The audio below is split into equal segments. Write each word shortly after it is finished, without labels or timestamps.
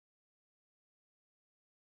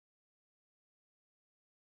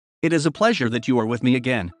It is a pleasure that you are with me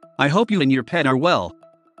again. I hope you and your pet are well.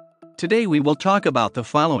 Today we will talk about the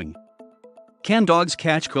following. Can dogs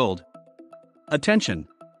catch cold? Attention!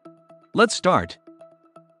 Let's start.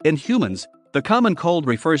 In humans, the common cold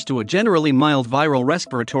refers to a generally mild viral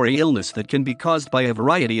respiratory illness that can be caused by a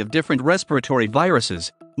variety of different respiratory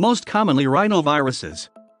viruses, most commonly rhinoviruses.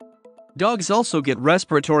 Dogs also get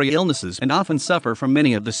respiratory illnesses and often suffer from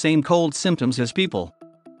many of the same cold symptoms as people.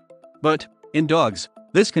 But, in dogs,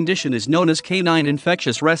 this condition is known as canine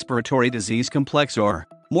infectious respiratory disease complex or,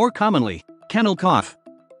 more commonly, kennel cough.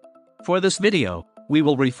 For this video, we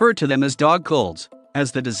will refer to them as dog colds,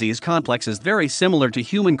 as the disease complex is very similar to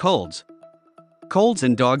human colds. Colds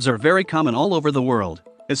in dogs are very common all over the world,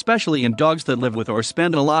 especially in dogs that live with or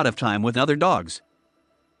spend a lot of time with other dogs.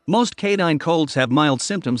 Most canine colds have mild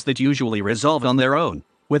symptoms that usually resolve on their own,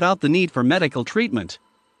 without the need for medical treatment.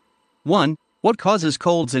 1. What causes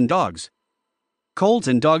colds in dogs? Colds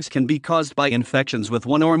in dogs can be caused by infections with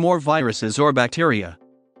one or more viruses or bacteria.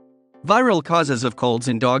 Viral causes of colds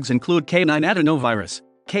in dogs include canine adenovirus,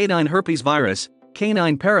 canine herpes virus,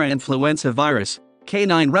 canine parainfluenza virus,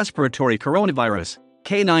 canine respiratory coronavirus,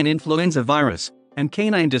 canine influenza virus, and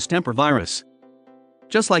canine distemper virus.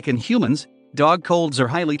 Just like in humans, dog colds are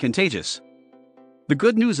highly contagious. The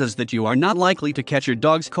good news is that you are not likely to catch your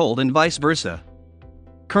dog's cold and vice versa.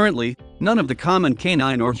 Currently, none of the common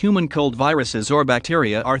canine or human cold viruses or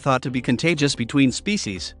bacteria are thought to be contagious between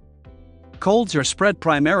species. Colds are spread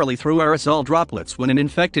primarily through aerosol droplets when an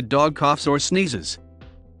infected dog coughs or sneezes.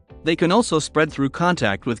 They can also spread through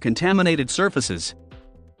contact with contaminated surfaces.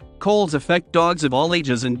 Colds affect dogs of all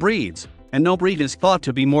ages and breeds, and no breed is thought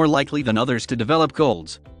to be more likely than others to develop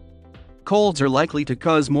colds. Colds are likely to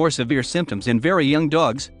cause more severe symptoms in very young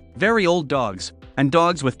dogs, very old dogs, and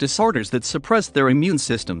dogs with disorders that suppress their immune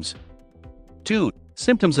systems. 2.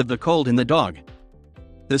 Symptoms of the cold in the dog.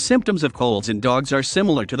 The symptoms of colds in dogs are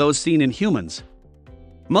similar to those seen in humans.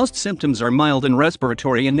 Most symptoms are mild and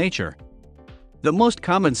respiratory in nature. The most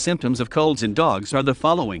common symptoms of colds in dogs are the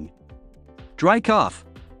following: dry cough,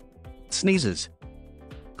 sneezes,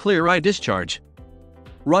 clear eye discharge,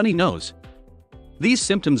 runny nose. These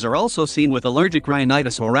symptoms are also seen with allergic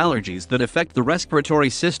rhinitis or allergies that affect the respiratory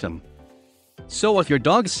system. So if your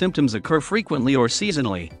dog's symptoms occur frequently or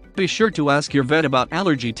seasonally, be sure to ask your vet about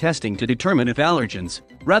allergy testing to determine if allergens,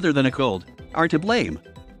 rather than a cold, are to blame.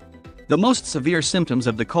 The most severe symptoms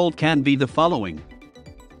of the cold can be the following: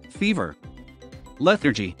 fever,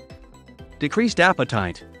 lethargy, decreased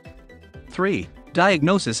appetite. 3.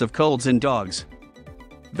 Diagnosis of colds in dogs.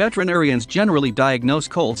 Veterinarians generally diagnose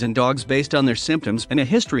colds in dogs based on their symptoms and a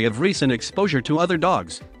history of recent exposure to other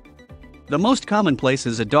dogs. The most common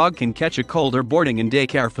places a dog can catch a cold are boarding and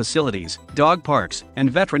daycare facilities, dog parks, and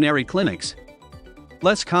veterinary clinics.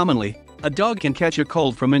 Less commonly, a dog can catch a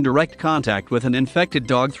cold from indirect contact with an infected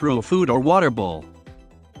dog through a food or water bowl.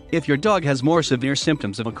 If your dog has more severe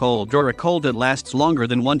symptoms of a cold or a cold that lasts longer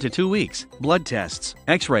than 1 to 2 weeks, blood tests,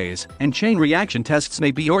 x-rays, and chain reaction tests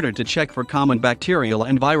may be ordered to check for common bacterial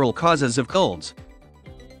and viral causes of colds.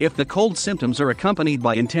 If the cold symptoms are accompanied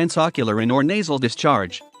by intense ocular and/or nasal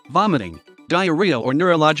discharge, vomiting, diarrhea, or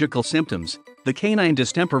neurological symptoms, the canine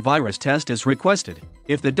distemper virus test is requested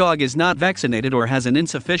if the dog is not vaccinated or has an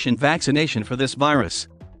insufficient vaccination for this virus.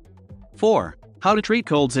 4. How to treat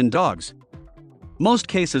colds in dogs. Most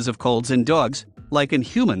cases of colds in dogs, like in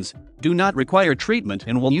humans, do not require treatment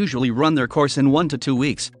and will usually run their course in 1 to 2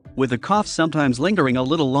 weeks, with the cough sometimes lingering a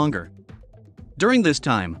little longer. During this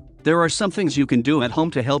time, there are some things you can do at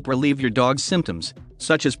home to help relieve your dog's symptoms,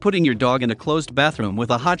 such as putting your dog in a closed bathroom with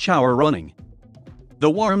a hot shower running. The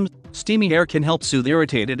warm, steamy air can help soothe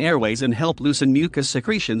irritated airways and help loosen mucus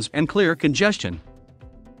secretions and clear congestion.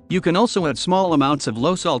 You can also add small amounts of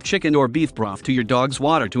low-salt chicken or beef broth to your dog's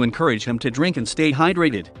water to encourage him to drink and stay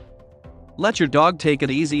hydrated. Let your dog take it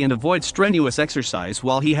easy and avoid strenuous exercise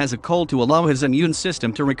while he has a cold to allow his immune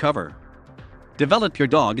system to recover. Develop your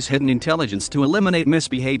dog's hidden intelligence to eliminate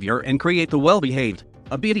misbehavior and create the well-behaved,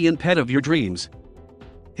 obedient pet of your dreams.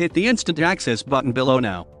 Hit the instant access button below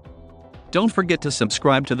now. Don't forget to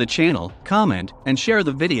subscribe to the channel, comment, and share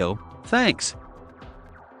the video. Thanks.